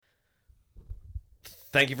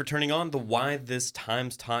Thank you for turning on the Why This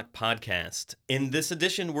Times Talk podcast. In this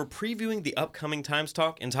edition, we're previewing the upcoming Times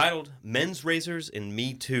Talk entitled Men's Razors and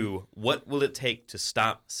Me Too, What Will It Take to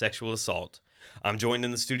Stop Sexual Assault? I'm joined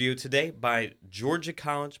in the studio today by Georgia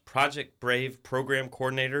College Project Brave Program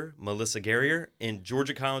Coordinator Melissa Guerrier and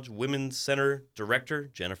Georgia College Women's Center Director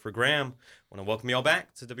Jennifer Graham. I want to welcome you all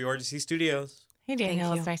back to WRGC Studios. Hey,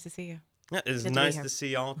 Danielle. It's nice to see you. Yeah, it is nice to see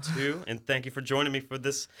y'all too, and thank you for joining me for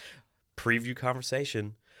this preview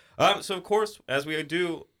conversation. So, of course, as we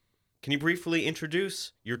do, can you briefly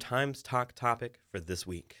introduce your Times Talk topic for this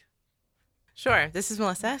week? Sure. This is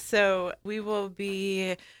Melissa. So we will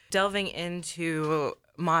be delving into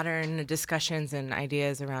modern discussions and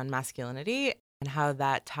ideas around masculinity and how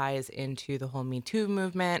that ties into the whole Me Too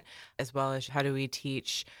movement, as well as how do we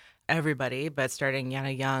teach everybody, but starting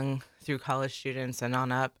young through college students and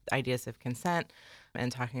on up, ideas of consent and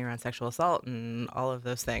talking around sexual assault and all of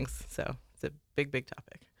those things. So it's a big, big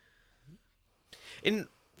topic. And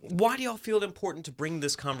why do y'all feel it important to bring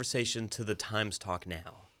this conversation to the Times Talk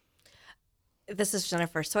now? This is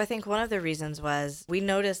Jennifer. So I think one of the reasons was we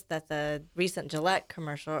noticed that the recent Gillette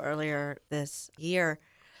commercial earlier this year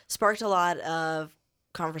sparked a lot of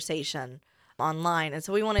conversation online. And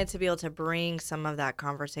so we wanted to be able to bring some of that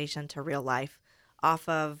conversation to real life off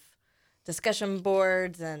of discussion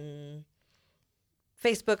boards and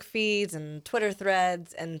Facebook feeds and Twitter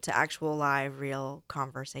threads and to actual live, real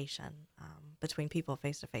conversation between people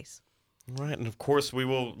face to face. Right, and of course we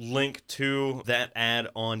will link to that ad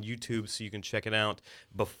on YouTube so you can check it out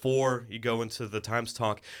before you go into the Times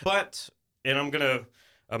Talk. But, and I'm going to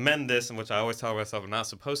amend this, in which I always tell myself I'm not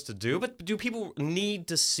supposed to do, but do people need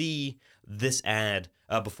to see this ad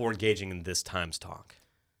before engaging in this Times Talk?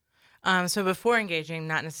 So before engaging,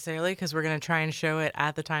 not necessarily, because we're going to try and show it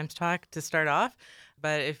at the Times Talk to start off.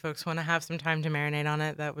 But if folks want to have some time to marinate on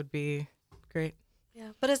it, that would be great. Yeah,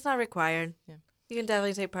 but it's not required. Yeah. You can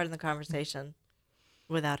definitely take part in the conversation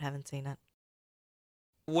without having seen it.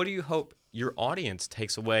 What do you hope your audience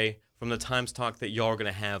takes away from the Times Talk that y'all are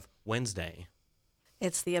going to have Wednesday?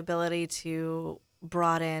 It's the ability to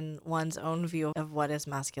broaden one's own view of what is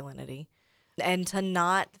masculinity and to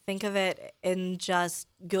not think of it in just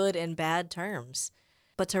good and bad terms,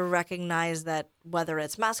 but to recognize that whether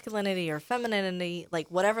it's masculinity or femininity,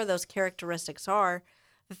 like whatever those characteristics are,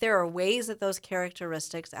 that there are ways that those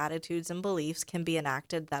characteristics, attitudes, and beliefs can be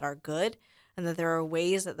enacted that are good, and that there are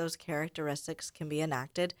ways that those characteristics can be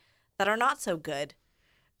enacted that are not so good.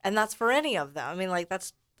 And that's for any of them. I mean, like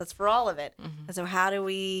that's for all of it. Mm-hmm. And so how do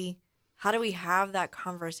we have that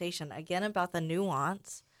conversation again about the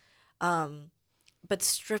nuance, but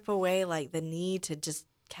strip away like the need to just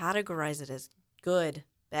categorize it as good,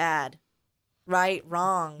 bad, right,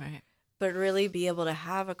 wrong. Right. But really be able to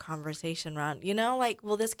have a conversation around,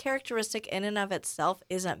 well, this characteristic in and of itself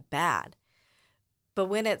isn't bad. But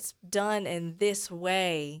when it's done in this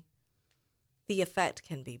way, the effect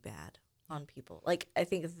can be bad on people. Like, I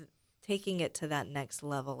think taking it to that next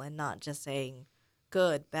level and not just saying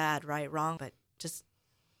good, bad, right, wrong, but just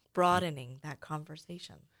broadening that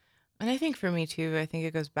conversation. And I think for me, too, I think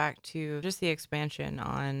it goes back to just the expansion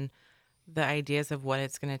on the ideas of what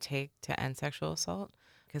it's going to take to end sexual assault.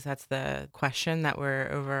 Because that's the question that we're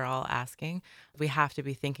overall asking. We have to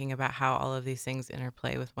be thinking about how all of these things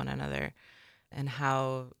interplay with one another and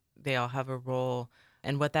how they all have a role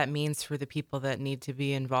and what that means for the people that need to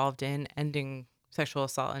be involved in ending sexual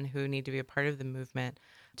assault and who need to be a part of the movement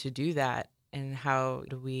to do that. And how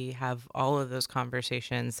do we have all of those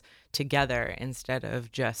conversations together instead of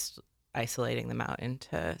just isolating them out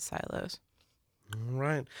into silos? All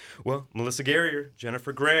right. Well, Melissa Guerrier,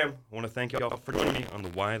 Jennifer Graham, I want to thank y'all for joining me on the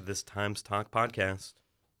Why This Times Talk podcast.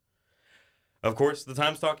 Of course, the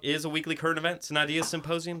Times Talk is a weekly current events and ideas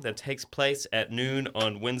symposium that takes place at noon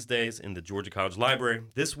on Wednesdays in the Georgia College Library.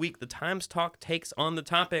 This week, the Times Talk takes on the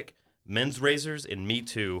topic, Men's Razors and Me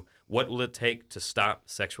Too, What Will It Take to Stop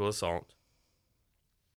Sexual Assault?